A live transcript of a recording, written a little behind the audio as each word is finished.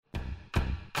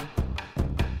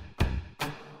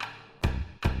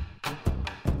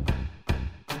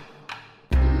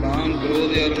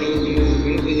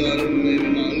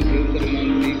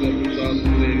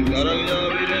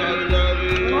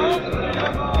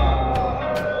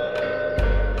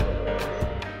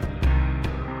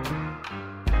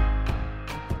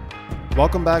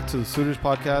Welcome back to the Suraj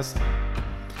Podcast.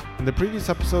 In the previous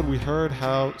episode, we heard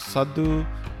how Sadhu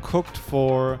cooked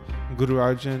for Guru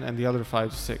Arjan and the other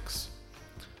 5 Sikhs.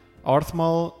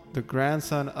 Arthmal, the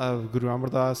grandson of Guru Amar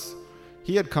Das,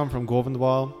 he had come from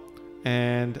Govindwal,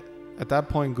 and at that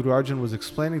point, Guru Arjan was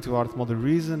explaining to Arthmal the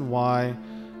reason why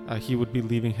he would be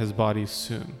leaving his body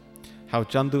soon. How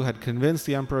Chandu had convinced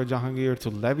the Emperor Jahangir to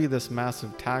levy this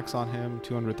massive tax on him,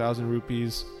 200,000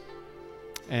 rupees.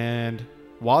 And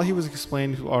while he was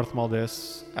explaining to Arthmal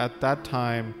this, at that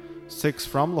time, Sikhs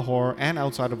from Lahore and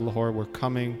outside of Lahore were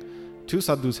coming to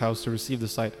Sadhu's house to receive the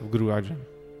sight of Guru Arjan.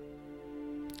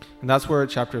 And that's where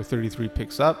chapter 33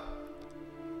 picks up.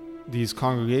 These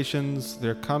congregations,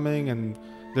 they're coming and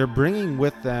they're bringing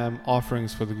with them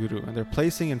offerings for the Guru. And they're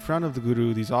placing in front of the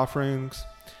Guru these offerings,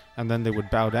 and then they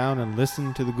would bow down and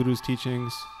listen to the Guru's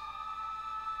teachings.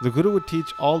 The Guru would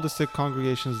teach all the Sikh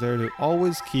congregations there to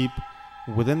always keep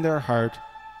within their heart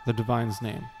the Divine's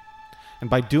name. And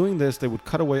by doing this, they would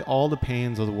cut away all the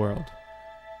pains of the world.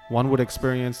 One would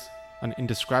experience an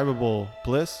indescribable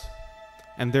bliss,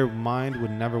 and their mind would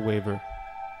never waver.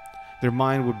 Their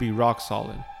mind would be rock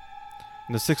solid.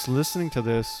 And the Sikhs listening to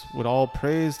this would all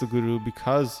praise the Guru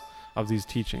because of these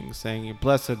teachings, saying,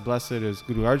 Blessed, blessed is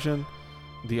Guru Arjan,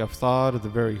 the avatar, the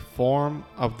very form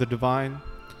of the Divine,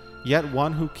 yet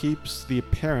one who keeps the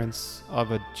appearance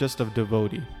of just a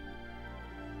devotee.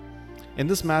 In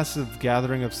this massive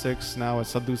gathering of Sikhs now at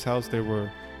Sadhu's house, there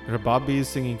were Rababis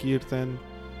singing Kirtan.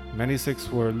 Many Sikhs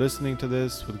were listening to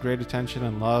this with great attention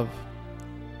and love.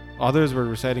 Others were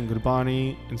reciting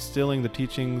Gurbani, instilling the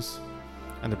teachings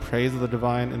and the praise of the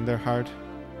Divine in their heart.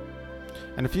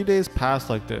 And a few days passed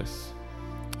like this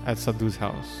at Sadhu's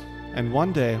house. And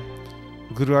one day,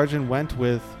 Guru Arjan went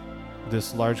with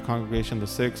this large congregation, the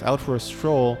Sikhs, out for a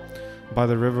stroll by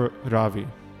the river Ravi.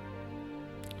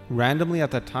 Randomly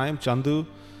at that time, Chandu,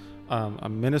 a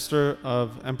minister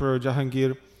of Emperor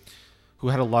Jahangir, who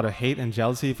had a lot of hate and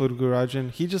jealousy for Guru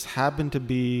Arjan, he just happened to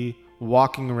be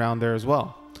walking around there as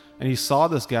well. And he saw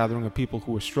this gathering of people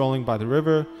who were strolling by the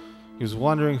river. He was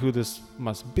wondering who this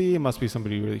must be. It must be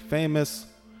somebody really famous.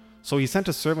 So he sent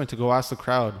a servant to go ask the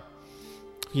crowd,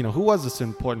 who was this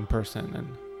important person and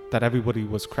that everybody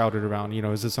was crowded around?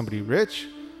 Is it somebody rich?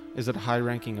 Is it a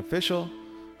high-ranking official?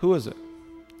 Who is it?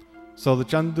 So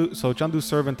Chandu's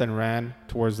servant then ran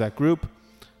towards that group.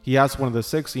 He asked one of the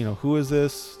Sikhs, who is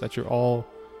this that you're all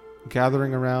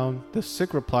gathering around? The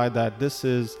Sikh replied that this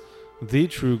is the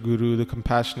true Guru, the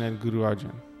compassionate Guru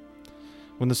Arjan.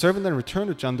 When the servant then returned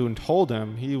to Chandu and told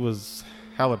him, he was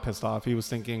hella pissed off. He was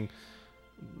thinking,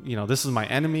 this is my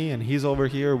enemy, and he's over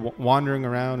here wandering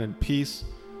around in peace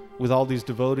with all these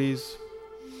devotees.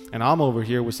 And I'm over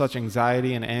here with such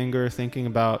anxiety and anger, thinking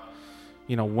about,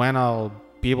 when I'll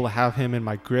be able to have him in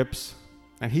my grips.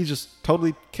 And he's just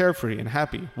totally carefree and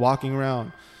happy, walking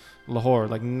around Lahore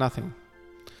like nothing.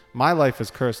 My life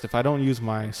is cursed if I don't use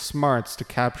my smarts to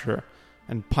capture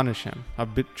and punish him.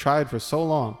 I've tried for so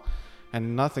long,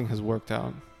 and nothing has worked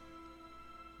out.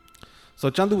 So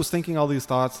Chandu was thinking all these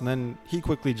thoughts, and then he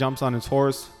quickly jumps on his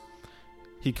horse.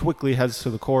 He quickly heads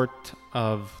to the court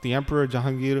of the Emperor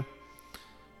Jahangir.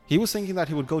 He was thinking that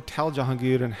he would go tell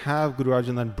Jahangir and have Guru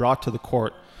Arjan then brought to the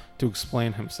court to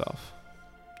explain himself.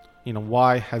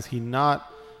 Why has he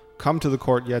not come to the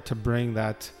court yet to bring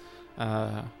that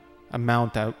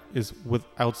amount that is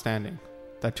outstanding,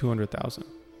 that 200,000?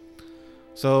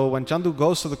 So when Chandu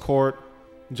goes to the court,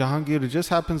 Jahangir just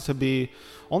happens to be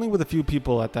only with a few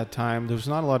people at that time. There's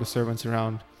not a lot of servants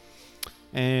around.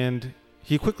 And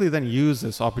he quickly then used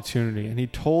this opportunity, and he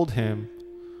told him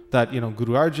that,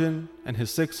 Guru Arjan and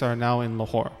his Sikhs are now in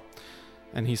Lahore.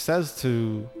 And he says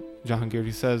to Jahangir,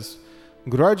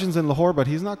 Guru Arjan's in Lahore, but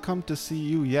he's not come to see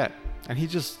you yet. And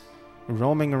he's just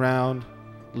roaming around,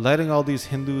 letting all these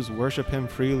Hindus worship him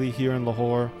freely here in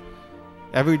Lahore.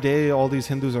 Every day, all these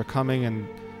Hindus are coming and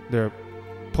they're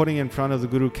putting in front of the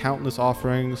Guru countless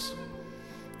offerings.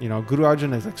 Guru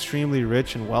Arjan is extremely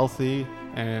rich and wealthy,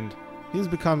 and he's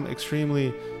become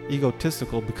extremely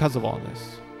egotistical because of all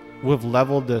this. We've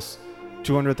leveled this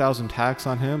 200,000 tax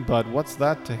on him, but what's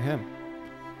that to him?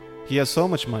 He has so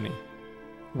much money.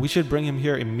 We should bring him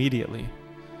here immediately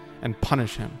and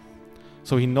punish him,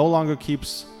 so he no longer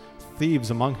keeps thieves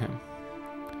among him.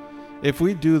 If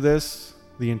we do this,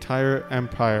 the entire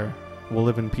empire will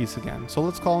live in peace again. So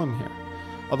let's call him here.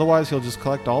 Otherwise, he'll just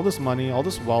collect all this money, all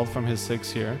this wealth from his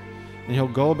Sikhs here, and he'll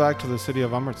go back to the city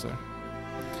of Amritsar.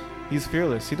 He's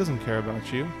fearless. He doesn't care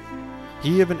about you.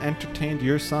 He even entertained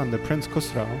your son, the Prince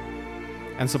Khusrau,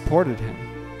 and supported him.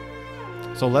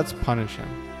 So let's punish him.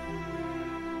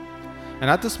 And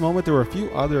at this moment, there were a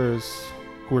few others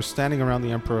who were standing around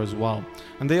the emperor as well,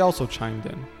 and they also chimed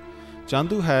in.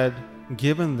 Chandu had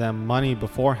given them money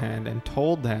beforehand and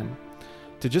told them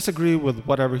to just agree with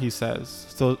whatever he says,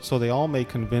 so they all may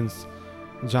convince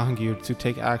Jahangir to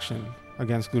take action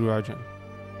against Guru Arjan.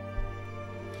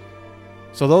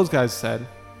 So those guys said,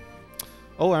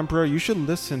 "Oh Emperor, you should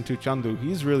listen to Chandu.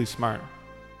 He's really smart.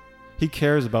 He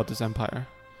cares about this empire.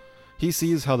 He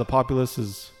sees how the populace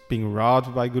is being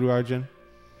robbed by Guru Arjan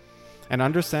and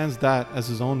understands that as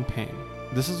his own pain.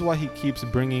 This is why he keeps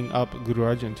bringing up Guru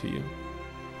Arjan to you.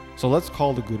 So let's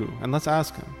call the Guru and let's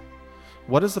ask him,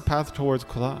 what is the path towards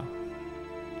Khuda?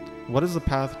 What is the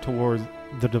path towards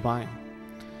the divine?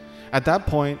 At that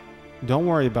point, don't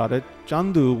worry about it.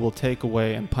 Chandu will take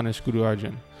away and punish Guru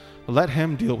Arjan. Let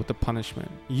him deal with the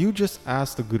punishment. You just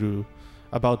ask the Guru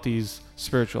about these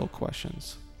spiritual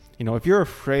questions. If you're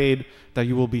afraid that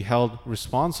you will be held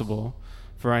responsible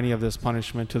for any of this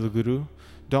punishment to the Guru,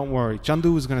 don't worry.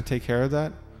 Chandu is going to take care of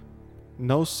that.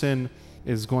 No sin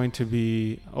is going to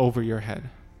be over your head."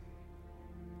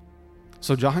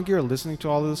 So Jahangir, listening to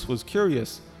all this, was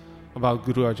curious about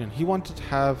Guru Arjan. He wanted to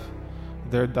have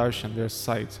their darshan, their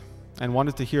sight, and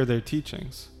wanted to hear their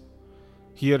teachings.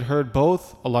 He had heard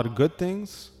both a lot of good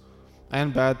things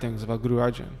and bad things about Guru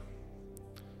Arjan.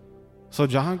 So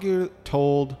Jahangir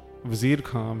told Vazir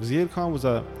Khan. Vazir Khan was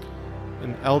an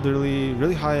elderly,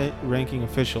 really high-ranking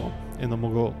official in the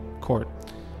Mughal court,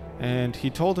 and he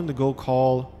told him to go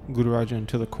call Guru Arjan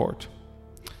to the court.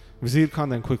 Vazir Khan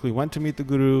then quickly went to meet the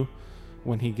Guru.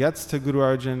 When he gets to Guru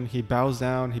Arjan, he bows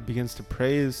down, he begins to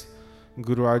praise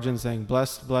Guru Arjan, saying,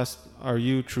 "Blessed, blessed are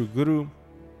you, true Guru,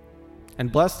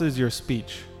 and blessed is your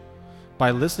speech.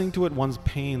 By listening to it, one's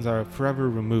pains are forever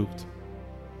removed."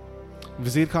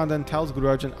 Vazir Khan then tells Guru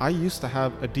Arjan, "I used to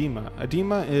have edema."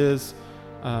 Edema is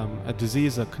a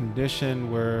disease, a condition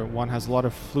where one has a lot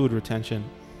of fluid retention.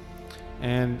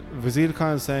 And Vazir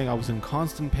Khan is saying, "I was in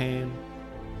constant pain.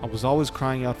 I was always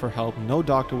crying out for help. No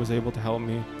doctor was able to help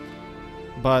me.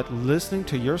 But listening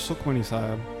to your Sukhmani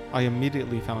Sahib, I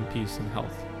immediately found peace and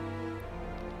health."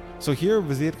 So here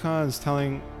Vazir Khan is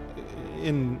telling,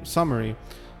 in summary,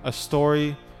 a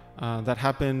story that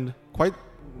happened quite,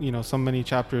 so many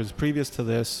chapters previous to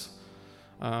this.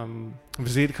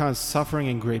 Vazir Khan is suffering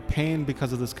in great pain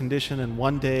because of this condition, and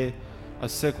one day a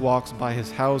Sikh walks by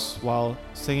his house while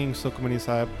singing Sukhmani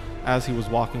Sahib as he was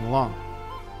walking along.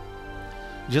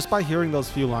 Just by hearing those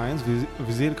few lines,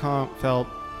 Vazir Khan felt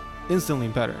instantly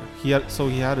better. He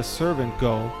had a servant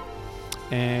go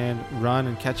and run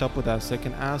and catch up with that Sikh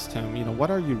and asked him, "What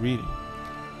are you reading?"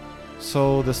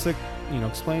 So the Sikh,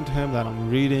 explained to him that I'm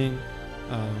reading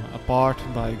a part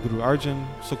by Guru Arjan,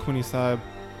 Sukhmani Sahib.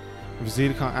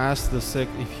 Vazir Khan asked the Sikh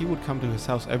if he would come to his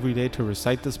house every day to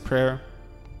recite this prayer.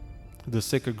 The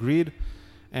Sikh agreed,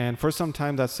 and for some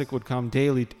time that Sikh would come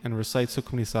daily and recite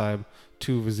Sukhmani Sahib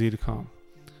to Vazir Khan.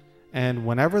 And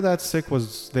whenever that Sikh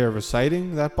was there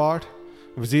reciting that part,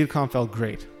 Vazir Khan felt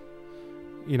great.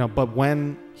 But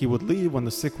when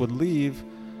the Sikh would leave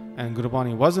and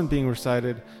Gurbani wasn't being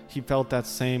recited, he felt that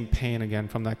same pain again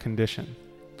from that condition.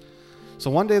 So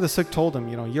one day the Sikh told him,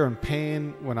 "You're in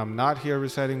pain when I'm not here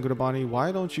reciting Gurbani.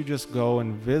 Why don't you just go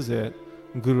and visit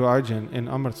Guru Arjan in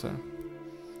Amritsar?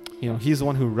 He's the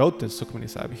one who wrote this Sukhmani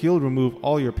Sahib. He'll remove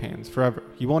all your pains forever.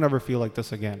 You won't ever feel like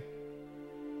this again."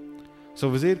 So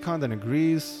Vazir Khan then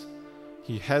agrees.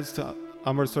 He heads to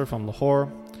Amritsar from Lahore.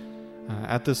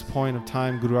 At this point of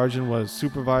time, Guru Arjan was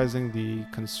supervising the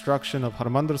construction of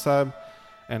Harmandir Sahib,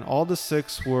 and all the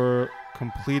Sikhs were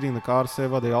completing the Kar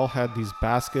Seva. They all had these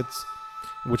baskets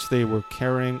which they were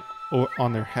carrying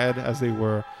on their head as they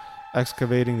were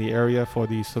excavating the area for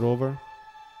the Sarovar.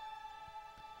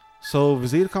 So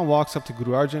Vazir Khan walks up to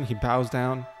Guru Arjan. He bows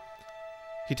down.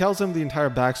 He tells him the entire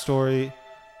backstory.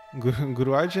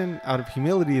 Guru Arjan, out of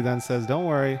humility, then says, "Don't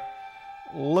worry,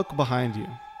 look behind you.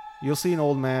 You'll see an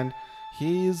old man.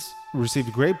 He's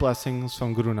received great blessings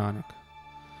from Guru Nanak.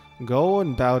 Go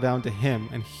and bow down to him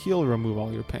and he'll remove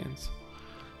all your pains."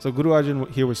 So Guru Arjan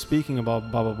here was speaking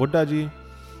about Baba Buddha Ji.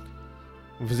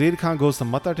 Vazir Khan goes to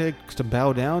Mata Tek to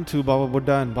bow down to Baba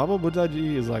Buddha, and Baba Buddha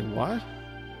Ji is like, "What?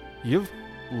 You've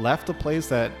left the place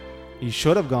that you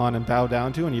should have gone and bowed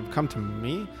down to, and you've come to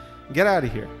me? Get out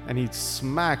of here." And he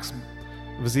smacks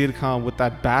Vazir Khan with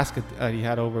that basket that he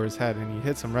had over his head, and he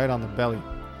hits him right on the belly.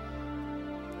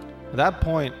 At that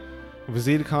point,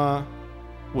 Vazir Khan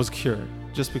was cured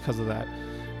just because of that.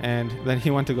 And then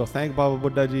he went to go thank Baba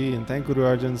Buddha Ji and thank Guru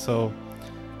Arjan. So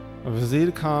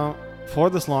Vazir Khan, for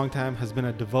this long time, has been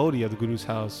a devotee of the Guru's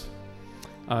house,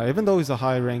 even though he's a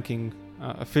high-ranking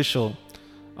official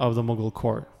of the Mughal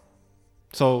court.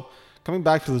 So coming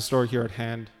back to the story here at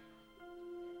hand,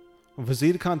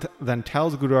 Wazir Khan then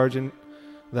tells Guru Arjan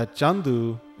that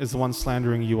Chandu is the one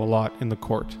slandering you a lot in the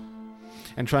court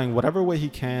and trying whatever way he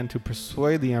can to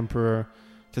persuade the emperor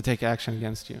to take action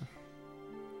against you.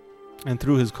 And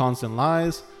through his constant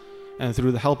lies and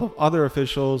through the help of other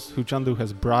officials who Chandu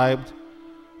has bribed,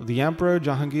 the Emperor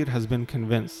Jahangir has been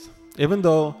convinced, even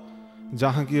though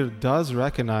Jahangir does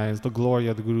recognize the glory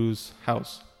of the Guru's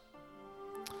house.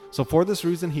 So for this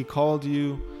reason, he called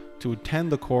you to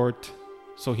attend the court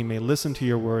so he may listen to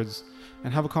your words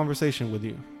and have a conversation with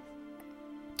you.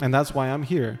 And that's why I'm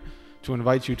here, to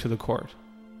invite you to the court.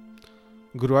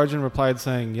 Guru Arjan replied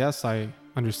saying, yes, I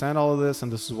understand all of this,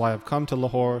 and this is why I've come to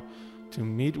Lahore to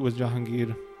meet with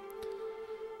Jahangir.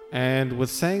 And with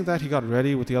saying that, he got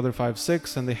ready with the other 5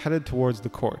 Sikhs and they headed towards the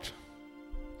court.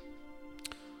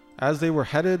 As they were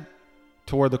headed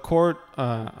toward the court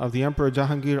of the Emperor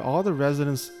Jahangir, all the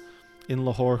residents in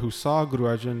Lahore who saw Guru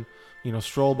Arjan,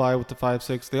 stroll by with the 5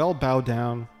 Sikhs, they all bowed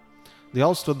down. They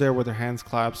all stood there with their hands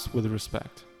clasped with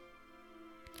respect.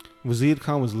 Wazir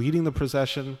Khan was leading the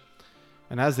procession,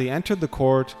 and as they entered the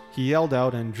court, he yelled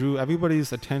out and drew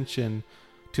everybody's attention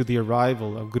to the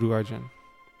arrival of Guru Arjan.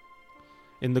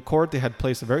 In the court, they had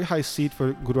placed a very high seat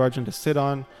for Guru Arjan to sit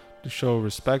on to show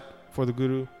respect for the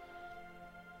Guru.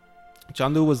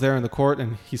 Chandu was there in the court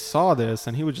and he saw this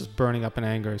and he was just burning up in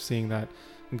anger seeing that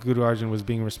Guru Arjan was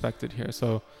being respected here.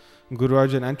 So Guru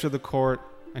Arjan entered the court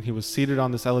and he was seated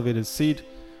on this elevated seat.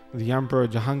 The Emperor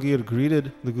Jahangir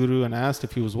greeted the Guru and asked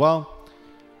if he was well.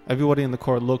 Everybody in the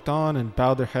court looked on and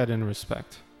bowed their head in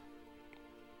respect.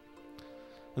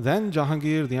 Then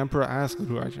Jahangir, the Emperor, asked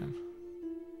Guru Arjan,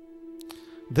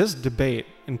 this debate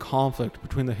and conflict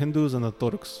between the Hindus and the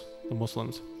Turks, the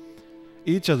Muslims,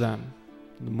 each of them,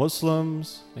 the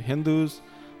Muslims, the Hindus,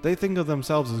 they think of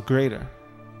themselves as greater.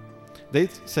 They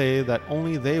say that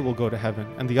only they will go to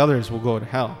heaven and the others will go to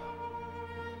hell.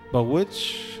 But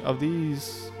which of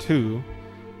these two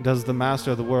does the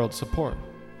Master of the world support?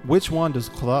 Which one does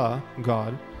Khuda,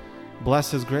 God,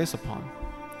 bless His grace upon?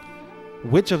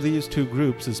 Which of these two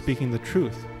groups is speaking the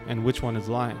truth and which one is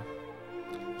lying?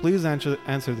 Please answer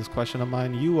this question of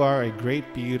mine. You are a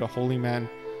great Peer, a holy man,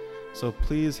 so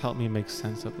please help me make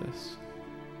sense of this.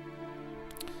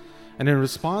 And in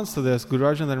response to this, Guru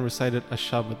Arjan then recited a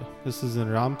shabad. This is in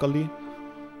Ramkali.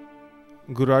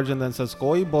 Guru Arjan then says,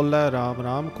 Koi bolla Ram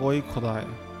Ram, koi Khuda hai.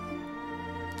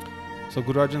 So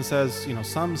Guru Arjan says,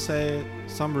 some say,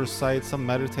 some recite, some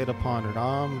meditate upon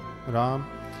Ram, Ram,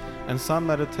 and some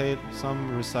meditate,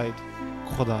 some recite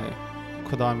Khuda hai.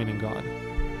 Khuda meaning God,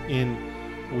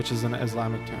 which is an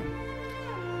Islamic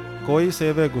term. Koi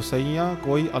seve Gusaiya,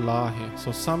 koi Allah hai.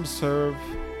 So some serve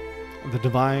the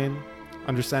divine,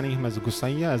 understanding him as a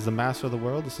Gusaiya, as the master of the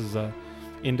world. This is a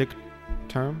Indic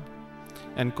term.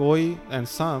 And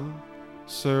some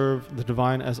serve the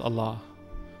divine as Allah.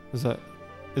 This is an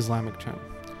Islamic term.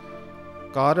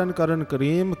 Karan Karan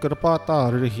Kareem Kripa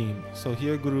Tar Rahim. So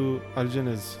here Guru Arjan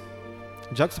is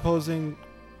juxtaposing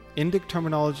Indic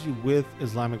terminology with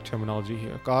Islamic terminology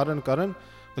here. Karan Karan,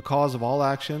 the cause of all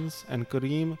actions, and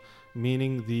Kareem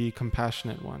meaning the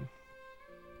compassionate one.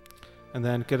 And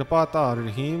then Kripa Tar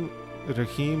Rahim.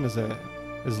 Rahim is an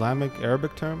Islamic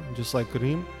Arabic term, just like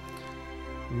Kareem,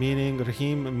 meaning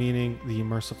Rahim meaning the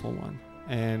merciful one.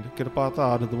 And Kripa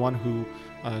Tar, the one who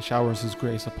showers his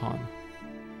grace upon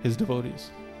his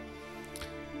devotees.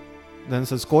 Then it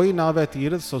says, Koi nave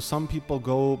tirth, so some people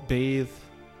go bathe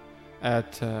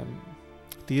at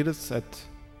tirths, at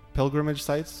pilgrimage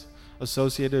sites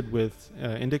associated with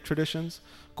Indic traditions.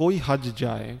 Koi hajj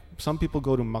jai, some people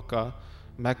go to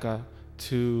Mecca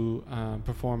to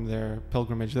perform their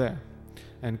pilgrimage there.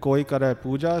 And koi kare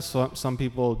puja, so some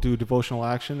people do devotional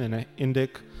action in an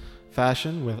Indic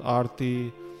fashion with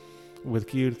arti, with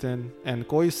kirtan, and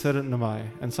koi sir namai,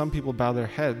 and some people bow their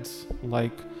heads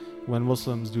like when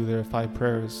Muslims do their 5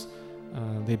 prayers,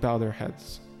 they bow their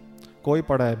heads. Koi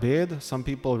padai Ved, some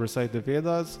people recite the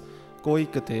Vedas. Koi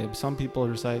Kateb, some people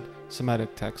recite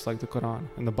Semitic texts like the Quran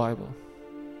and the Bible.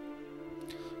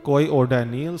 Koi Orda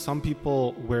Neel, some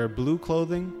people wear blue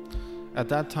clothing. At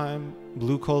that time,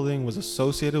 blue clothing was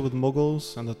associated with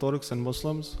Mughals and the Turks and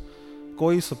Muslims.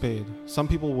 Koi Saped, some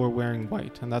people were wearing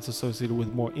white, and that's associated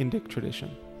with more Indic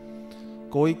tradition.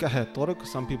 Koi Kahe Turk,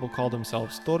 some people call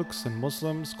themselves Turks and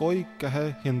Muslims. Koi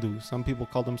Kahe Hindu, some people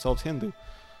call themselves Hindu.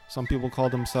 Some people call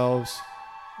themselves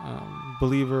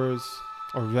believers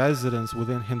or residents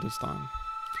within Hindustan.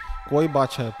 Koi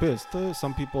Bacha Pist,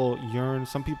 some people yearn,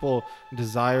 some people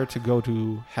desire to go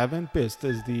to heaven. Pist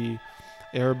is the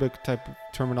Arabic type of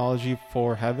terminology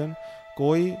for heaven.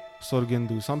 Koi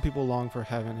Sorgindu, some people long for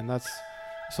heaven, and that's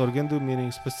Sorgendu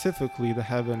meaning specifically the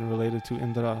heaven related to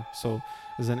Indra, so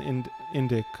is an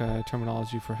Indic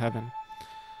terminology for heaven.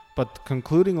 But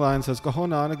concluding line says, Kaho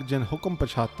Nanak jin hukum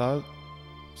pachata,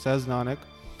 says Nanak,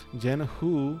 jin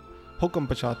hu hukum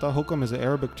pachata. Hukum is an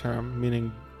Arabic term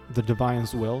meaning the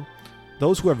divine's will.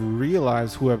 Those who have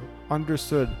realized, who have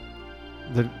understood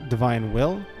the divine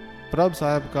will, Prabh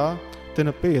Sahib ka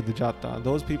tinaped jata.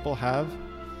 Those people have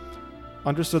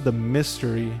understood the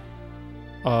mystery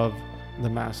of the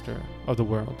master of the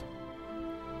world.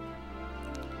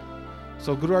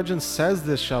 So Guru Arjan says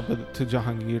this Shabad to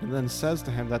Jahangir and then says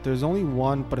to him that there's only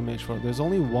one Parameshwar, there's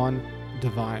only one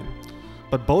divine.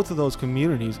 But both of those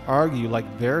communities argue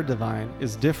like their divine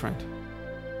is different.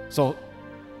 So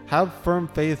have firm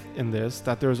faith in this,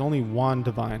 that there is only one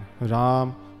divine.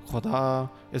 Ram, Khuda,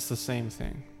 it's the same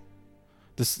thing.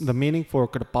 The meaning for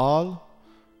Kripal,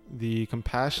 the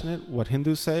compassionate, what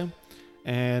Hindus say,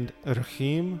 and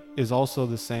Rahim is also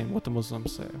the same, what the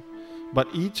Muslims say. But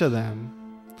each of them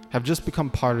have just become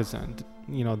partisan.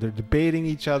 They're debating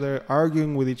each other,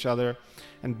 arguing with each other,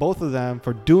 and both of them,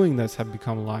 for doing this, have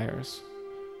become liars.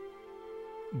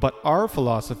 But our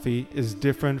philosophy is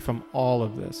different from all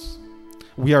of this.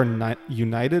 We are not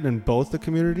united in both the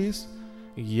communities,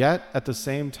 yet at the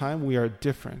same time we are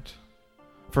different.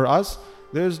 For us,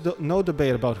 there's no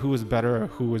debate about who is better or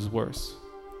who is worse.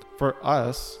 For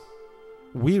us,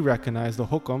 we recognize the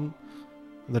hukum,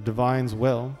 the divine's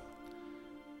will,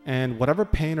 and whatever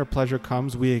pain or pleasure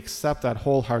comes, we accept that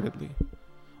wholeheartedly,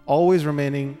 always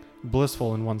remaining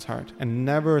blissful in one's heart and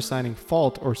never assigning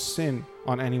fault or sin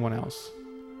on anyone else.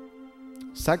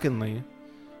 Secondly,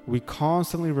 we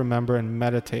constantly remember and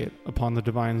meditate upon the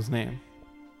divine's name.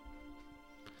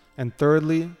 And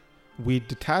thirdly, we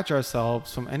detach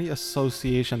ourselves from any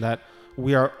association that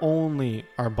we are only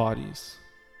our bodies.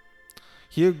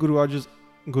 Here Guru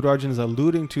Arjan is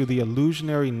alluding to the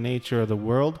illusionary nature of the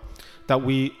world, that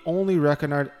we only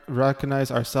recognize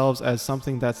ourselves as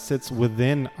something that sits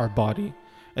within our body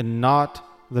and not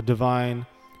the divine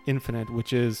infinite,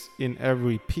 which is in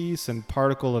every piece and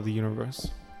particle of the universe.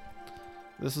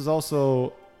 This is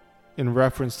also in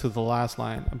reference to the last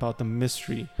line about the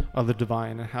mystery of the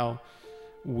divine and how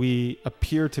we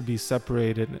appear to be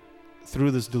separated through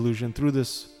this delusion, through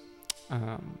this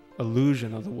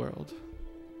illusion of the world.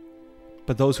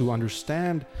 But those who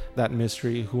understand that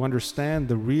mystery, who understand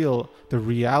the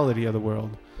reality of the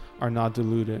world, are not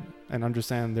deluded and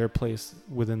understand their place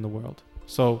within the world.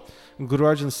 So Guru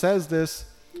Arjan says this,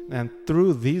 and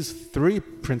through these three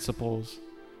principles,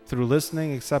 through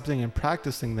listening, accepting, and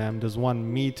practicing them, does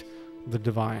one meet the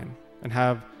divine and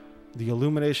have the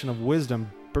illumination of wisdom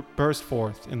burst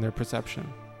forth in their perception.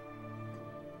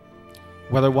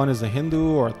 Whether one is a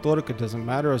Hindu or a Turk, it doesn't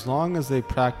matter. As long as they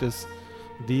practice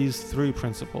these three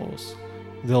principles,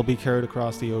 they'll be carried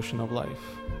across the ocean of life,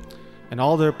 and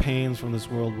all their pains from this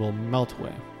world will melt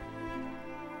away.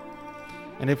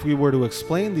 And if we were to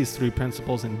explain these three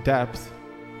principles in depth,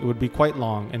 it would be quite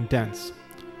long and dense.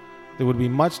 There would be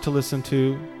much to listen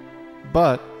to,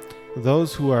 but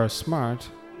those who are smart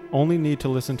only need to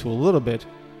listen to a little bit,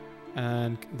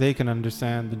 and they can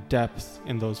understand the depth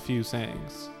in those few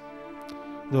sayings.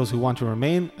 Those who want to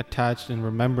remain attached in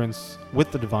remembrance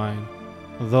with the divine,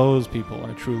 those people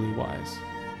are truly wise.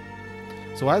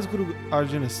 So as Guru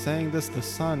Arjan is saying this, the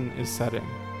sun is setting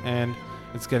and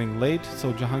it's getting late,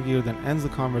 so Jahangir then ends the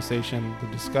conversation, the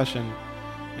discussion,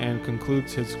 and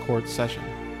concludes his court session.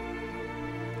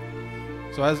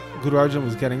 So as Guru Arjan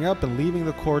was getting up and leaving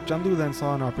the court, Chandu then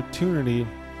saw an opportunity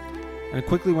and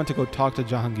quickly went to go talk to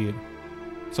Jahangir.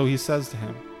 So he says to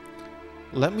him,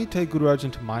 "Let me take Guru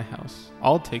Arjan to my house.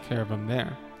 I'll take care of him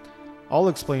there. I'll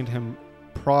explain to him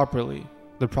properly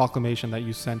the proclamation that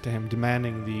you sent to him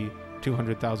demanding the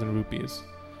 200,000 rupees,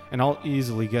 and I'll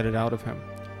easily get it out of him.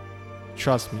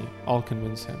 Trust me, I'll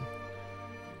convince him."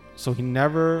 So he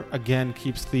never again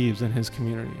keeps thieves in his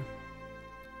community.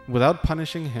 Without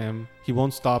punishing him, he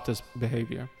won't stop this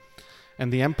behavior,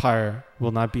 and the empire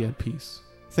will not be at peace.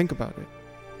 Think about it.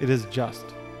 It is just.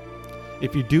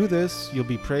 If you do this, you'll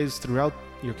be praised throughout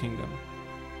your kingdom.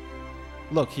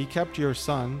 Look, he kept your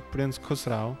son, Prince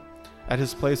Khusrau, at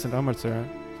his place in Amritsar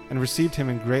and received him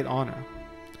in great honor.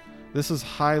 This is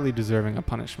highly deserving of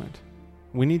punishment.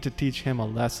 We need to teach him a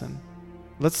lesson.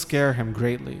 Let's scare him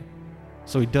greatly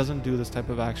so he doesn't do this type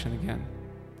of action again.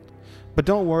 But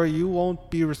don't worry, you won't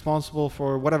be responsible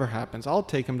for whatever happens. I'll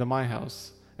take him to my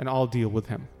house and I'll deal with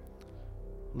him.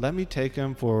 Let me take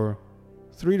him for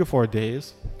 3 to 4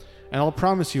 days, and I'll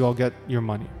promise you I'll get your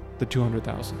money, the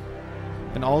 200,000.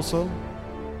 And also,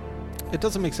 it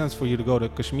doesn't make sense for you to go to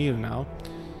Kashmir now,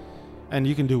 and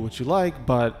you can do what you like,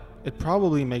 but it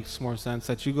probably makes more sense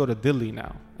that you go to Delhi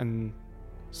now and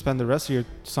spend the rest of your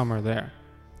summer there.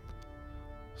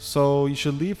 So you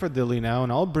should leave for Delhi now,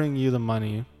 and I'll bring you the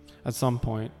money at some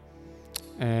point,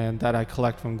 and that I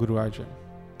collect from Guru Arjan.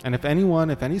 And if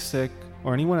any Sikh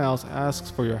or anyone else asks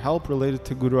for your help related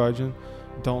to Guru Arjan,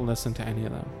 don't listen to any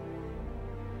of them.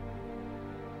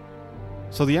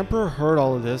 So the emperor heard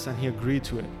all of this and he agreed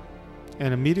to it.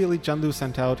 And immediately Chandu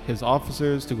sent out his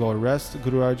officers to go arrest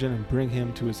Guru Arjan and bring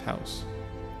him to his house.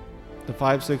 The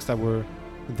 5 Sikhs that were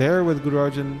there with Guru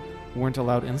Arjan weren't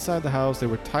allowed inside the house. They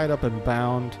were tied up and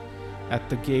bound at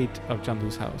the gate of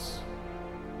Chandu's house.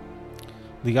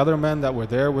 The other men that were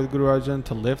there with Guru Arjan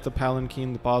to lift the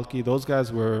palanquin, the palki, those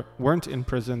guys weren't in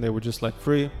prison. They were just let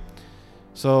free.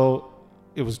 So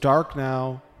it was dark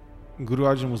now. Guru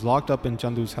Arjan was locked up in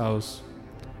Chandu's house.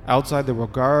 Outside there were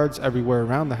guards everywhere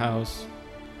around the house.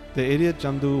 The idiot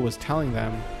Chandu was telling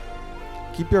them,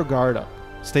 keep your guard up,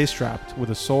 stay strapped with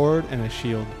a sword and a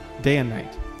shield, day and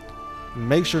night. And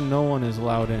make sure no one is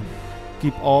allowed in.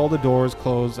 Keep all the doors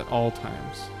closed at all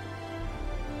times.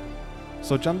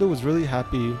 So Chandu was really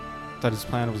happy that his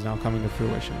plan was now coming to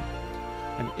fruition.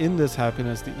 And in this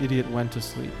happiness, the idiot went to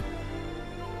sleep.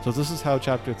 So this is how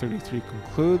chapter 33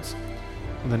 concludes.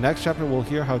 In the next chapter, we'll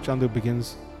hear how Chandu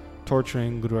begins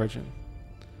torturing Guru Arjan.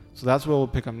 So that's what we'll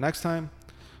pick up next time.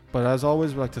 But as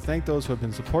always, we'd like to thank those who have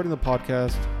been supporting the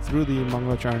podcast through the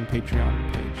Mangalacharan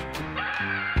Patreon page.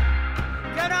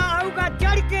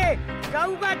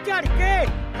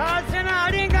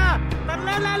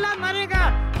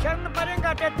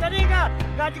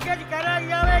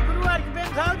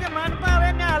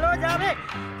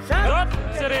 Sat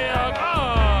Sri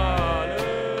Akal.